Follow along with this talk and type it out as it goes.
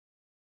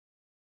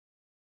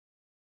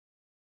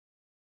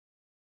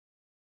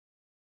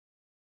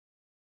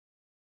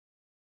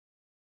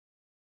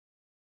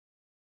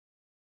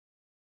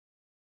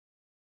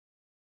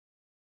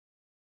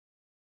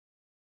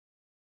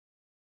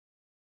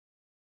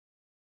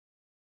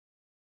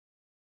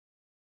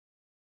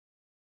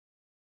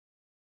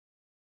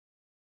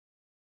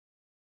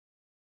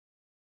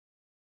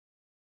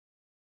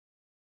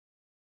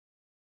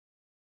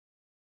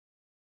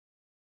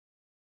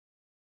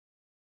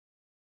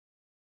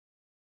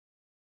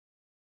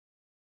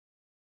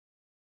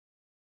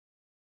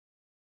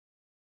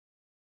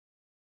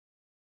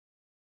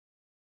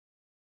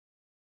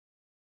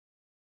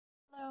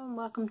Hello and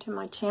welcome to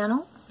my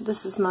channel.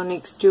 This is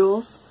Monique's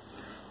Jewels,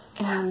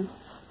 and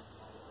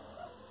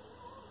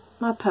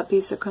my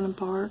puppies are going to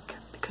bark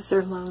because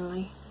they're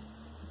lonely,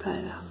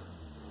 but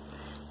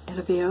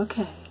it'll be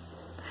okay.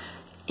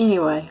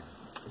 Anyway,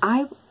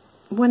 I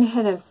went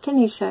ahead and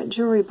finished that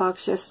jewelry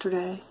box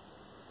yesterday.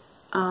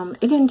 It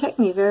didn't take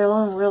me very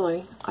long,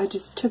 really. I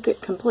just took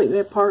it completely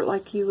apart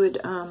like you would.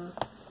 I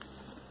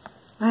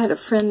had a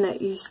friend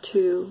that used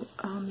to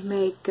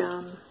make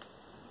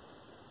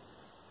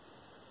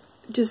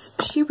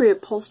she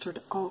reupholstered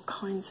all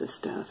kinds of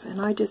stuff, and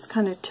I just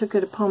kind of took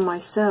it upon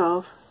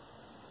myself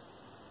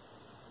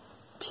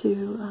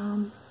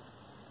to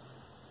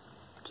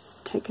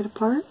just take it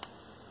apart.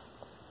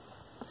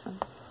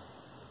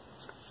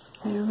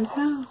 There we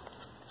go.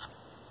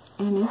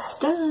 And it's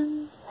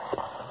done.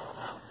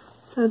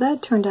 So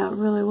that turned out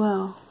really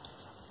well.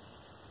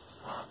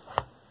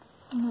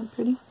 Isn't that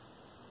pretty?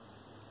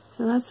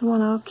 So that's the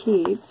one I'll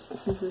keep,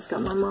 since it's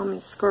got my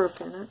mommy's scarf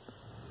in it.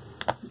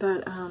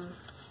 But,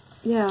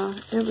 yeah,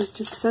 it was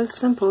just so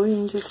simple. You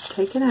can just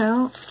take it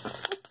out.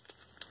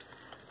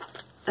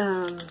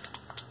 And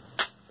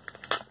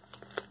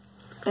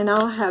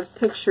I'll have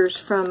pictures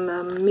from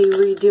me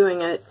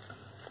redoing it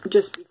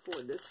just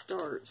before this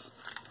starts.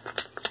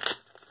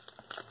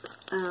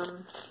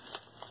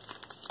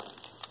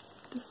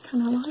 Just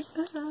kind of like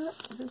that.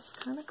 Just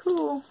kind of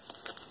cool.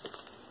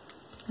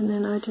 And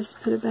then I just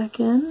put it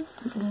back in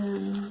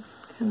and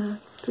kind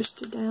of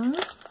pushed it down.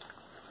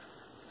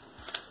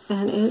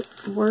 And it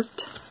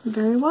worked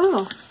very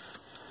well.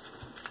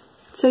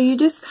 So you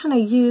just kind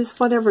of use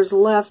whatever's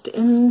left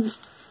in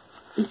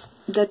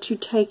that you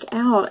take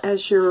out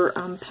as your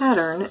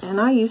pattern. And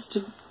I used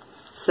to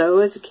sew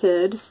as a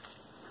kid,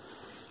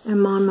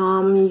 and my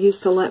mom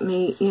used to let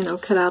me, you know,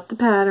 cut out the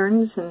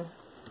patterns and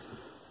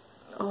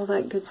all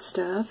that good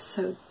stuff.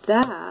 So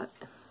that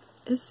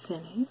is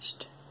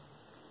finished,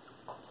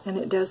 and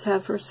it does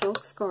have her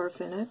silk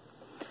scarf in it.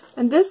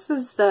 And this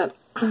was the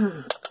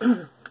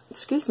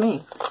excuse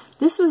me,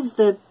 this was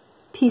the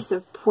piece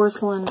of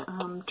porcelain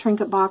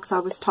trinket box I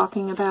was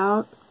talking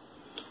about,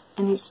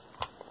 and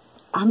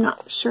I'm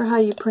not sure how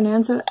you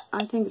pronounce it.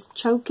 I think it's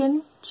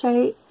chokin,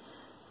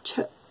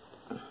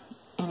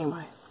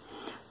 anyway.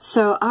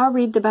 So I'll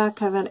read the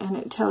back of it, and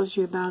it tells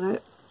you about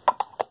it.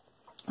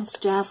 It's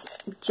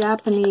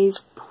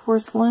Japanese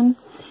porcelain.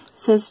 It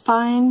says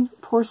fine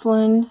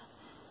porcelain,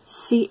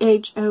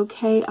 CHOKIO.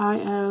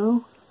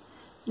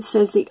 It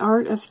says the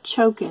art of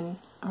chokin,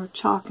 or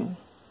chalkin.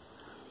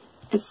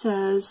 It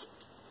says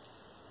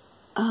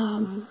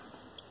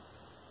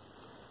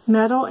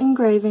metal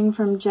engraving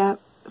from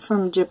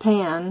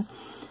Japan.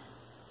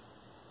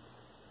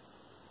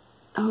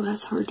 Oh,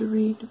 that's hard to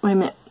read. Wait a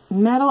minute.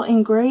 Metal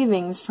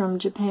engravings from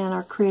Japan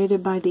are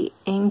created by the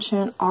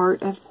ancient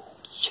art of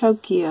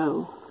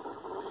Chokyo.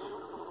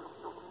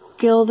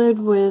 Gilded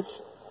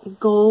with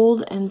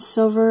gold and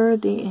silver,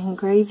 the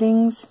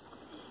engravings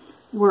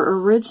were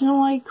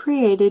originally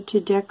created to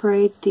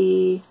decorate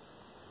the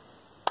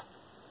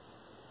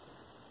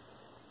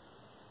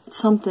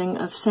something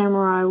of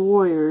samurai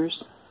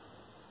warriors.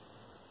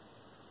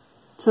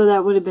 So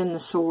that would have been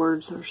the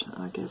swords, or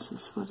I guess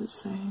that's what it's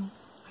saying.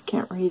 I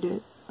can't read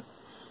it.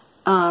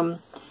 It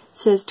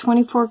says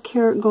 24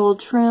 karat gold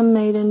trim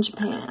made in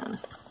Japan.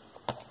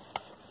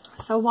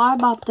 So why I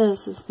bought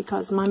this is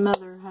because my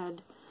mother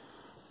had,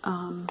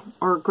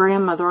 or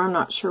grandmother, I'm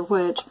not sure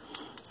which,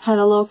 had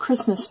a little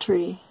Christmas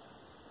tree.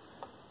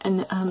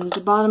 And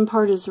the bottom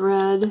part is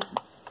red,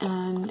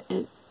 and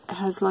it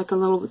has like a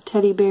little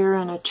teddy bear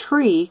and a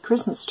tree,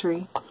 Christmas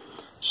tree,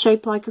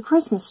 shaped like a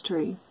Christmas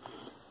tree.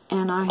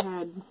 And I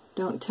had,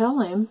 don't tell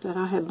him, but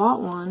I had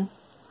bought one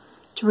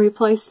to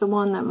replace the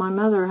one that my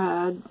mother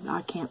had.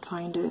 I can't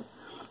find it.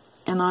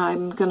 And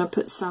I'm going to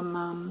put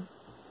some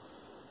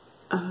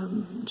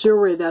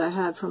jewelry that I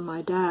had from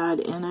my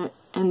dad in it.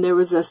 And there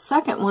was a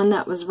second one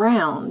that was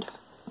round,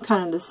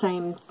 kind of the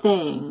same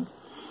thing.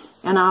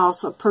 And I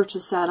also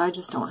purchased that. I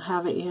just don't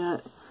have it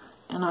yet.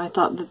 And I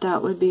thought that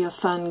that would be a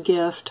fun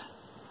gift.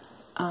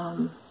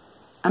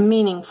 A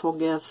meaningful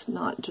gift,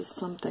 not just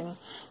something.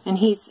 And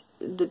he's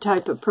the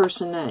type of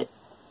person that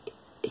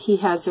he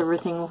has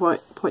everything.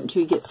 What do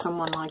you get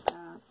someone like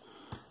that?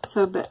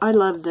 So, but I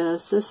love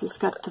this. This has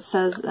got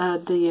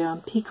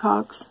the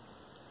peacocks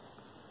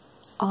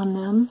on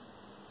them.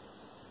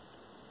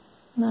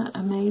 Isn't that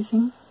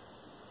amazing?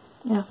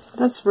 Yeah,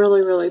 that's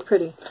really, really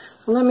pretty.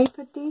 Well, let me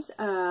put these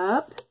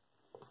up.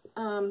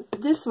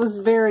 This was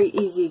very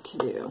easy to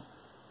do.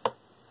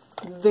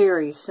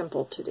 Very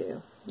simple to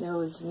do. There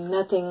was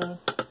nothing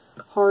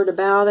hard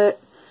about it.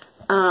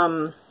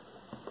 I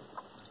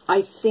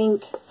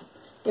think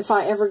if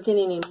I ever get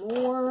any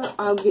more,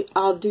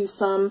 I'll do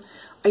some.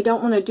 I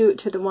don't want to do it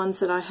to the ones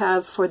that I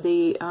have for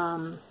the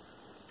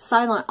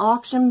silent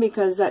auction,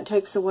 because that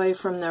takes away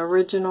from the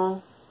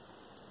original,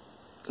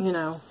 you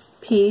know,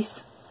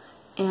 piece.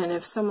 And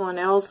if someone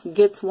else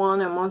gets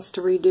one and wants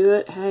to redo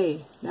it,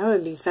 hey, that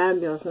would be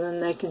fabulous. And then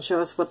they can show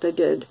us what they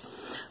did.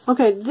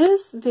 Okay,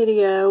 this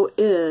video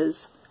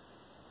is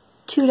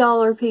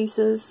 $2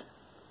 pieces.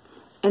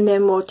 and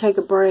then we'll take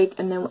a break,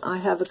 and then I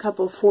have a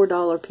couple of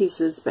 $4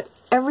 pieces, but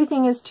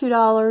everything is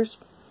 $2.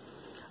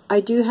 I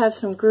do have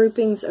some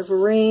groupings of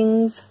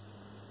rings.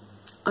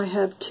 I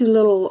have 2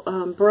 little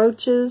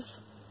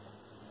brooches,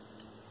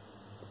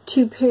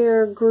 2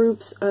 pair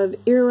groups of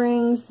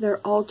earrings. They're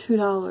all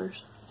 $2.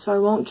 So I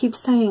won't keep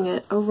saying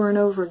it over and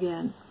over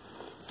again.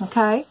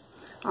 Okay?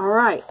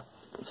 Alright.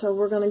 So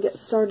we're going to get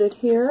started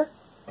here.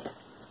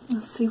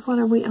 Let's see, what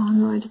are we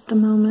on right at the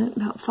moment?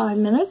 About 5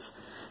 minutes.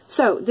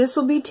 So this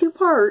will be 2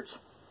 parts,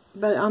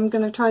 but I'm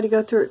going to try to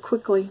go through it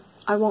quickly.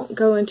 I won't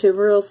go into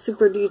real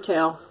super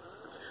detail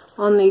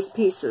on these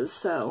pieces.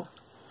 So,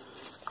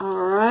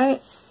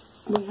 alright.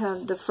 We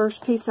have the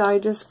first piece I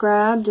just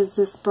grabbed is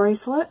this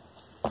bracelet.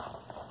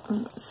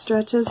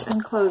 Stretches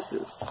and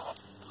closes.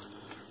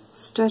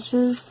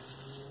 Stretches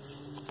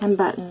and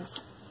buttons.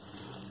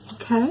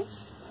 Okay?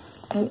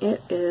 And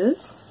it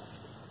is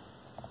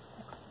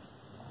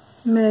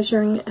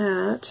measuring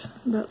at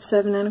about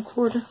 7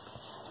 1/4.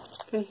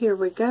 Okay, here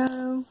we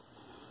go.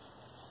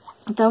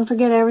 Don't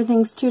forget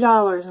everything's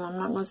 $2, and I'm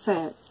not going to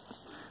say it.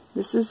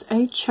 This is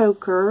a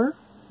choker.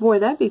 Boy,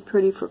 that'd be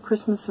pretty for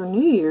Christmas or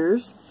New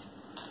Year's.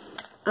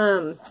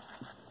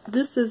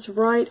 This is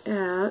right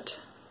at,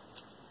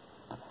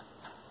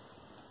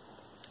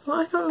 well,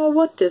 I don't know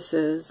what this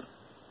is.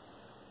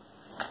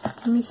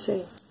 Let me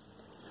see.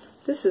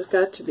 This has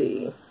got to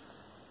be,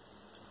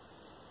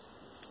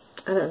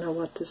 I don't know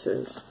what this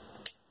is.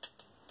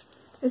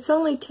 It's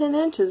only 10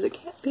 inches. It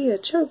can't be a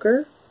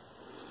choker.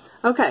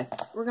 Okay,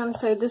 we're going to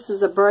say this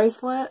is a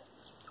bracelet,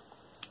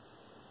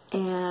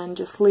 and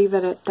just leave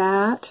it at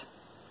that.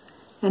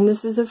 And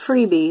this is a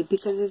freebie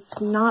because it's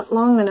not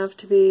long enough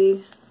to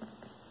be,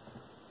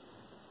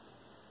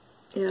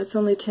 yeah, it's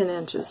only 10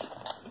 inches.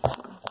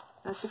 So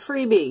that's a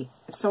freebie.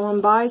 If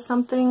someone buys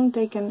something,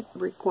 they can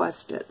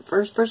request it. The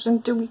first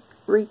person to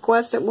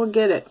request it will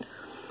get it.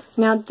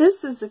 Now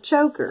this is a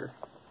choker.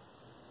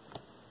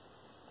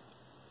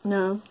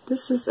 No,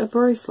 this is a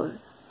bracelet.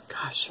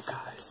 Gosh, you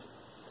guys.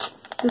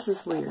 This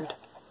is weird.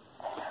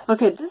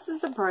 Okay, this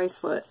is a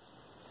bracelet.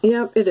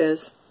 Yep, it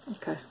is.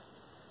 Okay.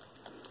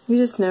 You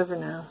just never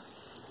know.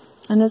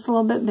 And it's a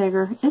little bit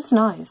bigger. It's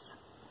nice.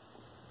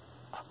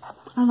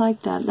 I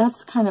like that.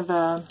 That's kind of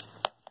a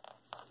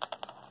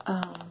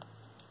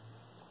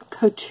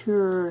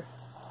couture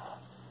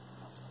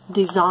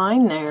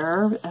design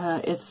there.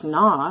 It's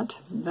not,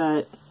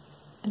 but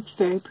it's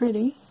very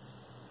pretty.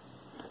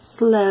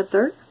 It's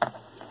leather.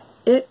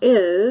 It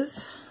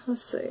is,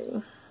 let's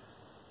see,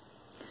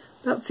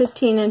 about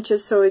 15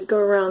 inches, so it'd go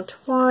around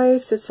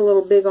twice. It's a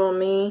little big on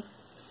me.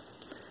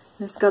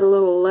 It's got a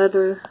little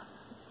leather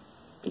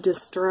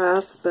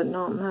distress, but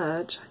not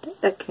much. I think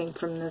that came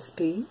from this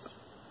piece.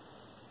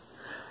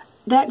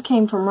 That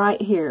came from right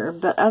here,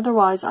 but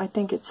otherwise I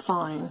think it's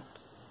fine.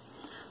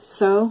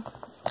 So,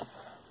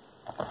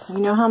 you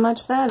know how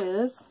much that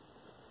is.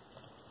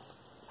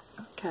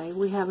 Okay,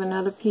 we have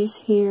another piece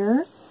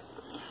here.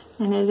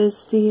 And it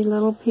is the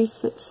little piece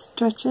that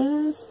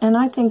stretches. And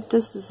I think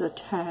this is a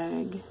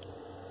tag.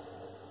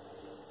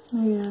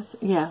 Maybe that's,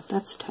 yeah,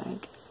 that's a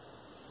tag.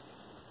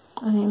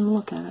 I didn't even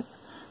look at it.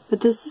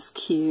 But this is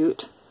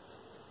cute.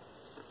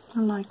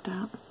 I like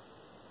that.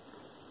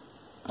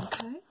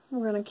 Okay,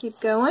 we're going to keep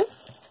going.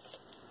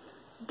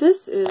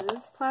 This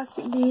is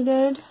plastic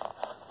beaded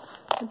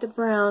with the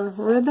brown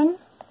ribbon.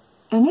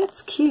 And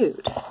it's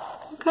cute.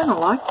 I kind of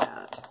like that.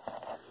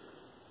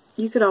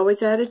 You could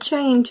always add a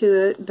chain to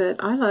it,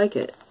 but I like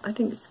it. I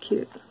think it's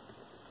cute.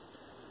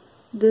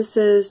 This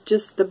is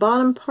just, the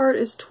bottom part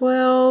is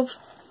 12,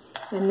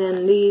 and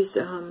then these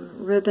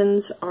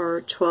ribbons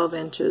are 12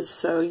 inches.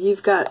 So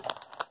you've got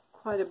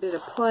quite a bit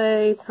of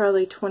play,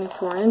 probably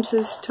 24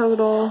 inches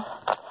total.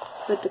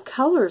 But the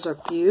colors are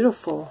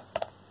beautiful.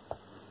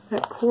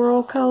 That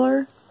coral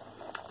color.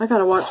 I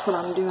gotta watch what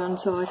I'm doing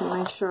so I can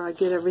make sure I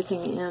get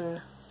everything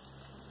in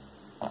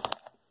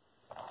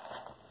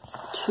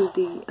to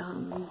the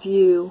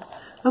view.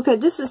 Okay,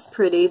 this is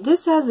pretty.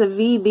 This has a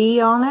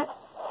VB on it.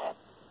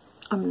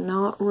 I'm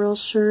not real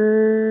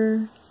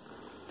sure.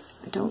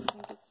 I don't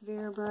think it's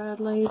Vera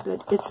Bradley,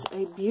 but it's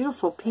a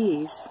beautiful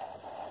piece.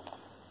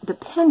 The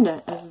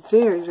pendant is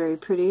very, very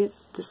pretty.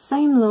 It's the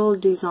same little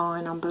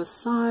design on both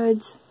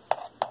sides.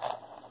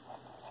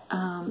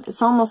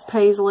 It's almost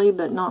paisley,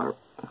 but not,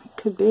 it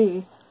could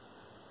be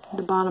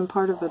the bottom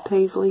part of a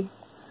paisley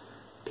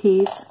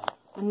piece.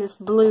 And this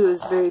blue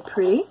is very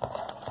pretty.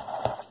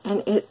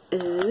 And it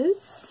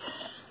is,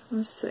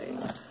 let's see,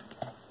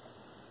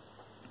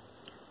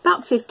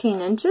 about 15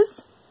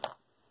 inches.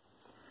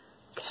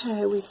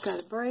 Okay, we've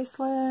got a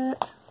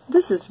bracelet.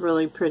 This is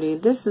really pretty.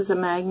 This is a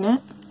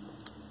magnet.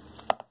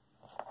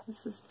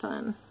 This is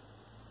fun.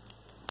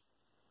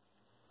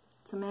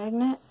 It's a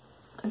magnet.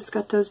 It's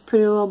got those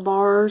pretty little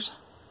bars,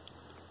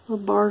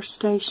 little bar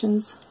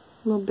stations,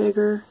 a little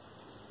bigger.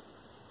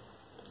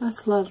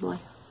 That's lovely.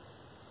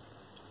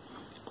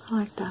 I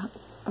like that.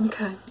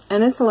 Okay,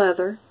 and it's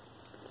leather,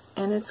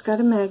 and it's got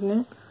a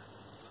magnet,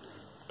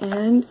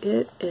 and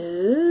it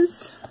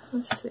is,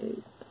 let's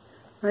see,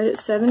 right at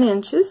 7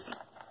 inches.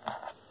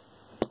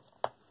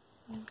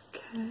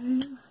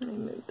 Okay, let me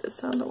move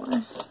this out of the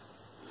way.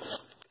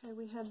 Okay,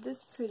 we have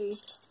this pretty,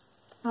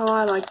 oh,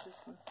 I like this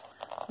one.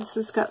 This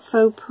has got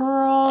faux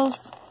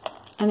pearls,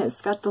 and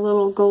it's got the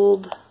little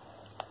gold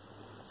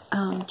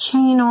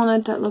chain on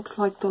it that looks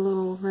like the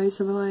little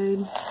razor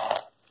blade.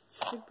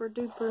 Super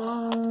duper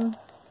long.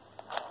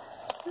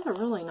 It's got a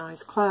really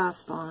nice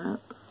clasp on it.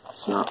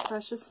 It's not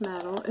precious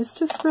metal. It's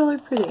just really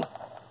pretty.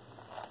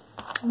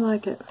 I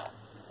like it.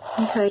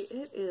 Okay,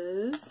 it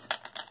is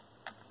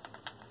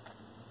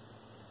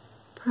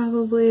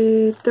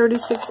probably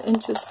 36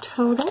 inches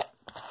total.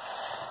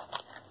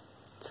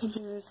 So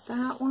there's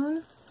that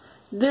one.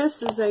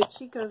 This is a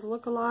Chico's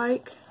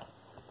look-alike.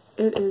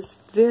 It is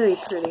very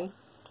pretty.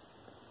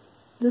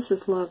 This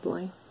is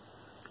lovely.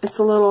 It's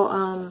a little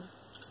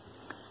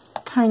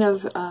kind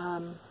of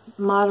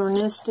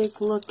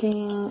modernistic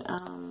looking,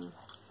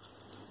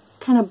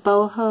 kind of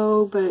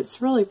boho, but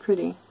it's really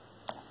pretty.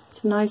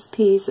 It's a nice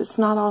piece. It's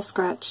not all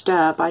scratched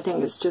up. I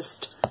think it's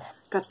just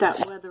got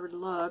that weathered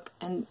look,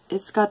 and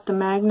it's got the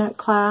magnet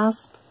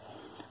clasp,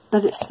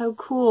 but it's so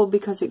cool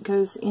because it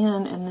goes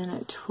in and then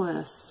it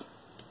twists,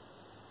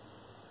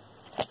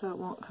 so it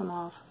won't come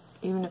off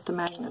even if the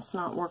magnet's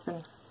not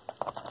working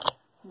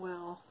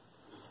well.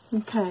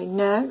 Okay,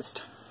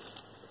 next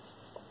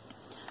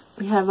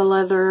we have a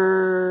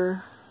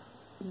leather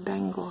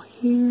bangle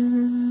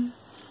here,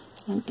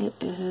 and it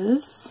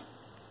is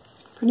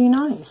pretty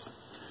nice.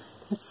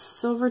 It's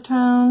silver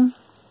tone.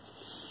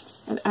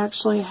 It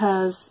actually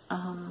has,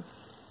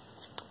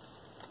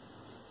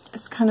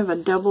 it's kind of a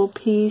double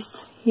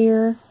piece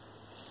here.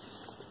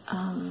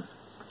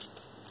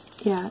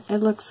 Yeah, it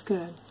looks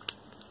good.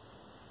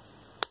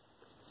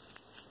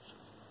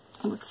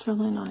 It looks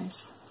really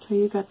nice. So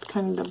you got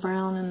kind of the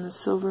brown and the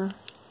silver.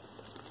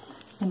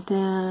 And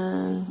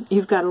then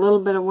you've got a little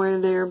bit of wear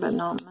there, but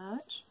not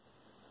much.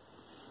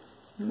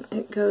 And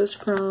it goes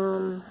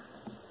from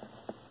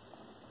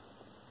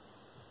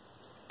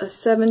a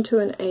 7 to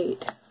an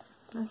 8.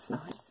 That's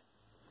nice.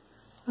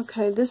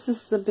 Okay, this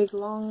is the big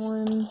long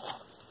one.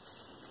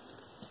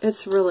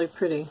 It's really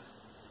pretty.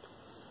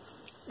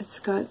 It's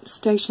got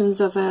stations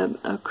of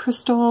a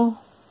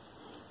crystal.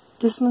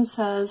 This one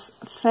says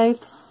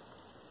faith,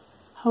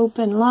 hope,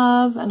 and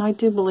love, and I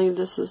do believe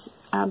this is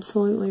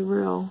absolutely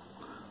real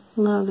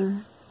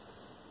leather.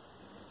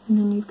 And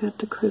then you've got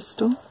the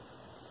crystal.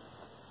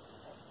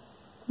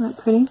 Isn't that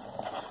pretty?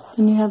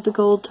 Then you have the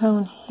gold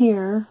tone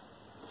here,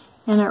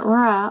 and it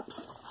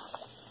wraps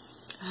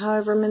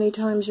however many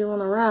times you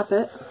want to wrap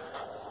it,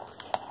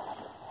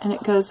 and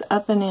it goes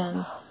up and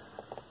in,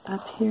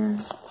 up here,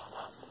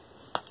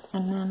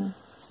 and then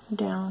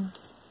down.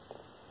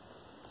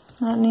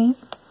 Isn't that neat?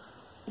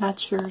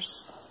 That's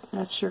yours.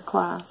 That's your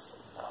clasp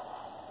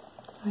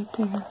right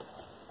there.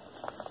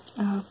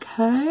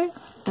 Okay,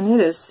 and it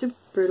is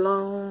super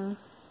long.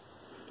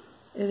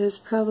 It is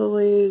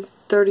probably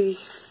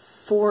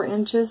 34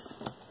 inches,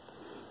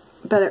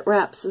 but it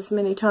wraps as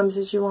many times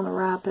as you want to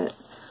wrap it.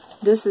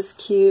 This is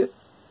cute.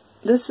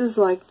 This is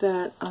like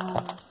that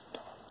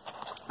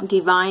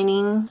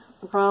divining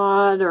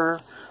rod or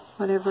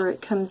whatever.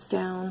 It comes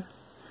down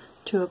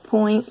to a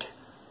point,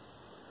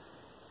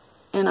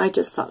 and I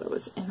just thought it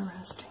was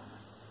interesting.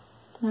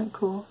 Isn't that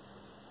cool?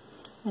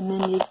 And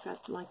then you've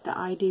got like the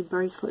ID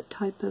bracelet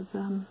type of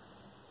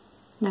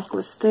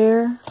necklace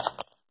there.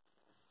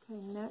 Okay,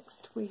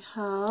 next we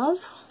have,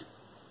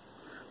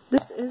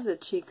 this is a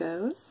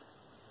Chico's.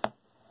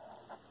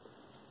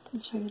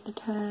 I'll show you the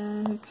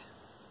tag.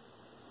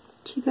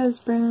 Chico's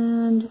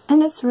brand,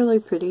 and it's really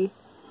pretty.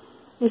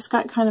 It's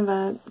got kind of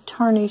a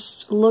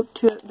tarnished look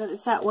to it, but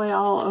it's that way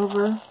all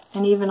over,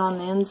 and even on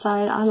the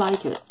inside. I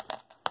like it.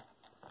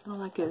 I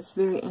like it. It's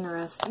very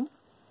interesting.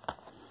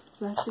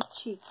 So that's the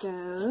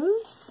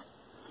Chico's.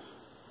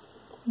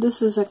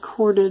 This is a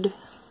corded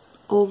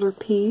older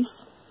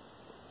piece.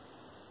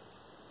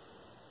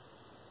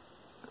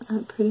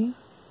 Isn't that pretty?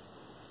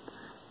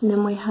 And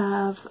then we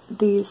have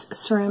these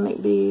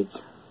ceramic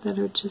beads that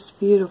are just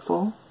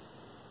beautiful.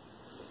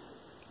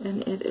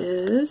 And it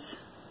is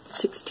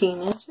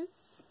 16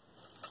 inches.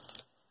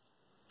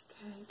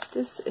 Okay,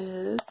 this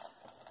is,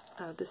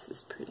 oh, this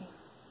is pretty.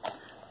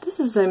 This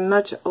is a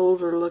much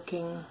older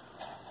looking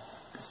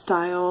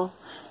style.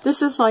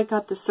 This is like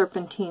got the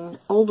serpentine,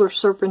 older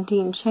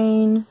serpentine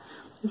chain.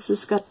 This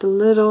has got the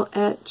little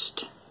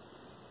etched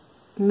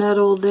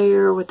metal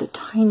there with a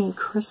tiny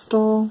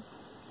crystal,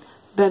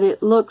 but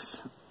it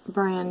looks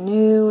brand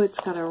new. It's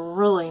got a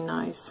really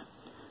nice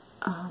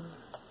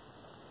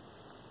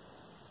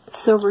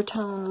silver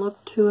tone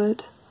look to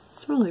it.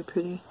 It's really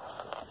pretty.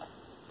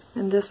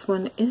 And this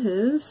one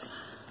is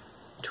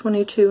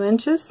 22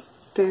 inches.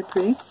 It's very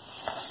pretty.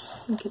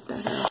 Let me get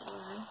that out of the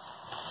way.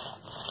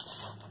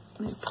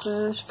 Let me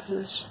push,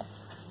 push.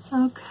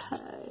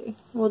 Okay.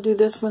 We'll do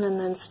this one and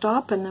then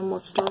stop, and then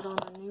we'll start on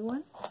a new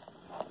one.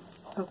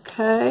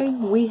 Okay.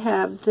 We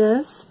have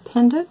this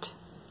pendant.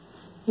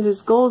 It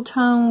is gold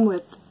tone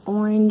with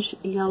orange,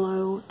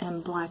 yellow,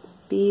 and black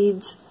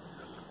beads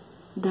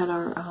that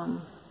are,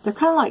 they're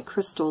kind of like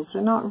crystals.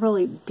 They're not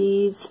really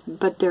beads,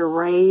 but they're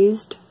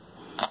raised.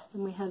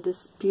 And we had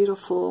this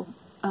beautiful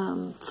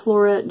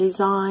floret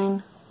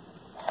design.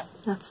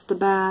 That's the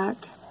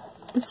back.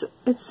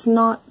 It's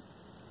not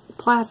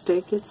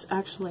plastic, it's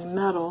actually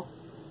metal.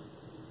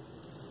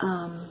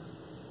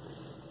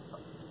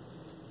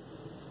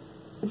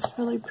 It's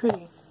really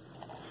pretty.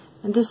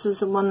 And this is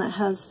the one that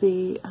has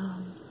the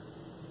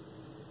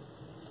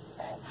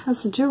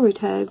jewelry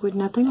tag with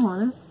nothing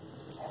on it.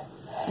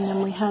 And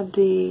then we have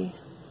the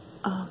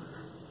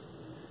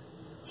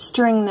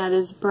string that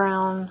is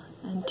brown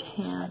and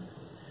tan.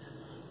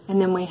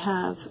 And then we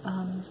have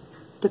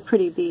the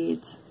pretty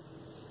beads.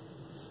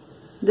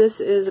 This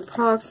is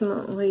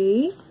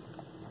approximately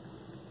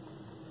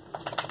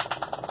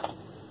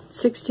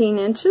 16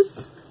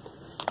 inches.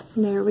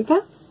 And there we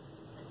go.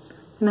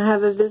 And I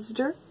have a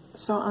visitor,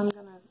 so I'm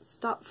going to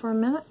stop for a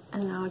minute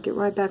and I'll get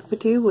right back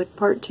with you with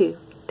part 2.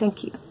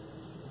 Thank you.